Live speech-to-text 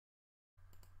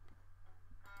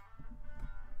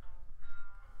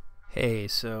Hey,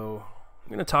 so I'm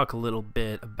going to talk a little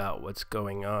bit about what's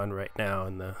going on right now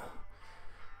in the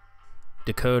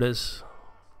Dakotas.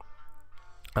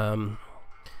 On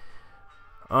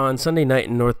Sunday night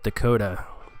in North Dakota,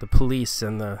 the police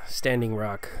and the Standing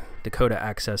Rock Dakota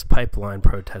Access Pipeline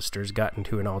protesters got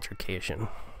into an altercation.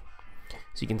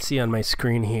 As you can see on my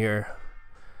screen here,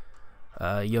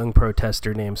 a young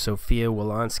protester named Sophia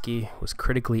Walinsky was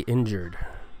critically injured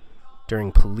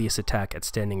during police attack at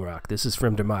Standing Rock. This is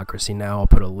from Democracy Now! I'll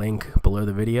put a link below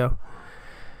the video.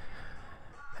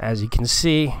 As you can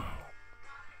see,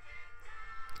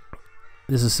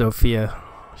 this is Sophia.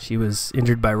 She was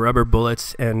injured by rubber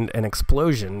bullets and an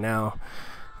explosion. Now,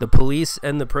 the police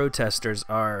and the protesters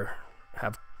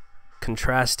have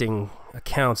contrasting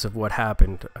accounts of what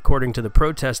happened. According to the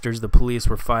protesters, the police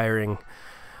were firing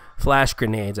flash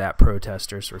grenades at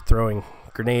protesters, or throwing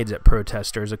grenades at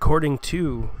protesters. According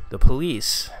to the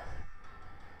police,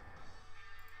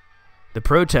 the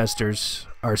protesters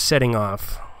are setting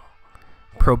off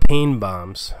propane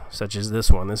bombs, such as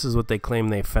this one. This is what they claim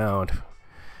they found.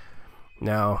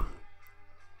 Now,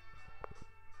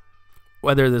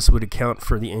 whether this would account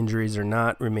for the injuries or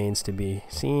not remains to be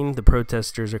seen. The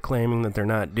protesters are claiming that they're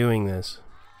not doing this.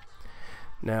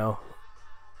 Now,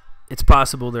 it's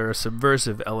possible there are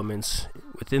subversive elements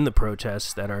within the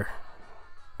protests that are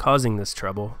causing this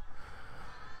trouble.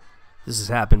 This has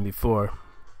happened before.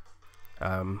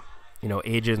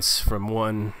 Agents from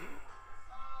one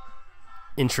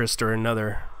interest or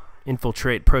another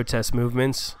infiltrate protest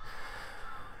movements,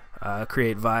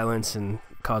 create violence, and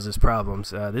causes problems.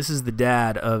 This is the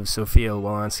dad of Sophia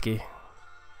Walinsky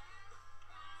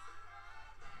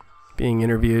being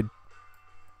interviewed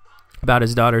about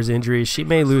his daughter's injuries. She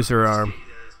may lose her arm.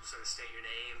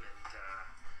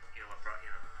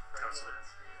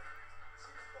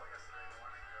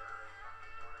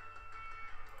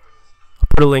 I'll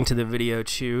put a link to the video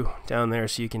too down there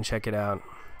so you can check it out.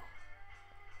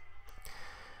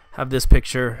 Have this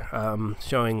picture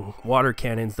showing water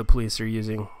cannons the police are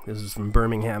using. This is from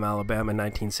Birmingham, Alabama,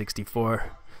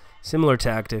 1964. Similar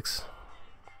tactics.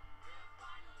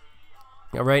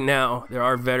 Now, right now, there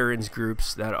are veterans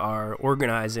groups that are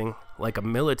organizing like a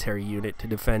military unit to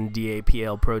defend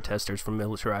DAPL protesters from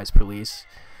militarized police.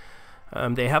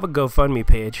 They have a GoFundMe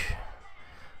page.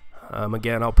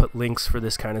 Again, I'll put links for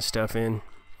this kind of stuff in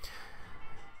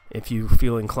if you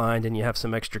feel inclined and you have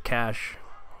some extra cash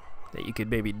that you could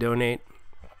maybe donate.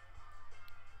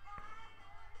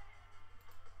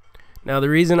 Now, the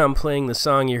reason I'm playing the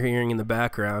song you're hearing in the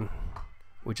background,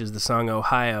 which is the song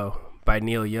Ohio by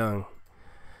Neil Young,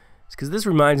 is because this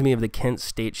reminds me of the Kent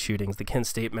State shootings, the Kent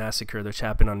State Massacre, which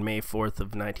happened on May 4th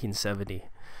of 1970.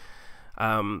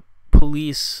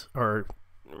 Police, or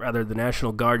rather the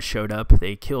National Guard, showed up.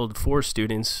 They killed 4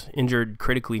 students, injured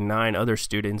critically 9 other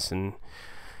students, and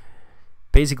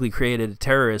basically created a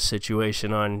terrorist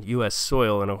situation on U.S.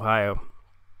 soil in Ohio.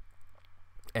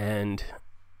 And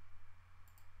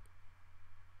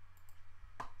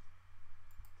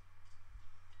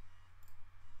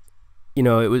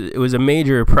it was a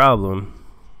major problem.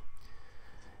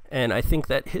 And I think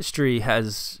that history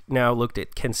has now looked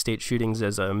at Kent State shootings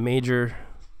as a major,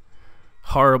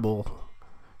 horrible,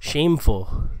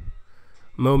 shameful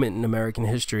moment in American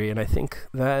history. And I think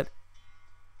that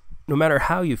no matter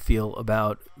how you feel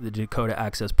about the Dakota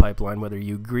Access Pipeline, whether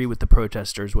you agree with the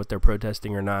protesters, what they're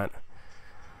protesting or not,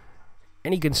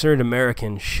 any concerned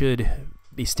American should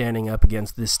be standing up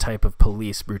against this type of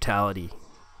police brutality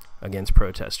against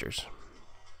protesters.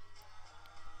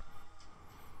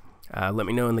 Let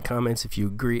me know in the comments if you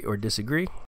agree or disagree.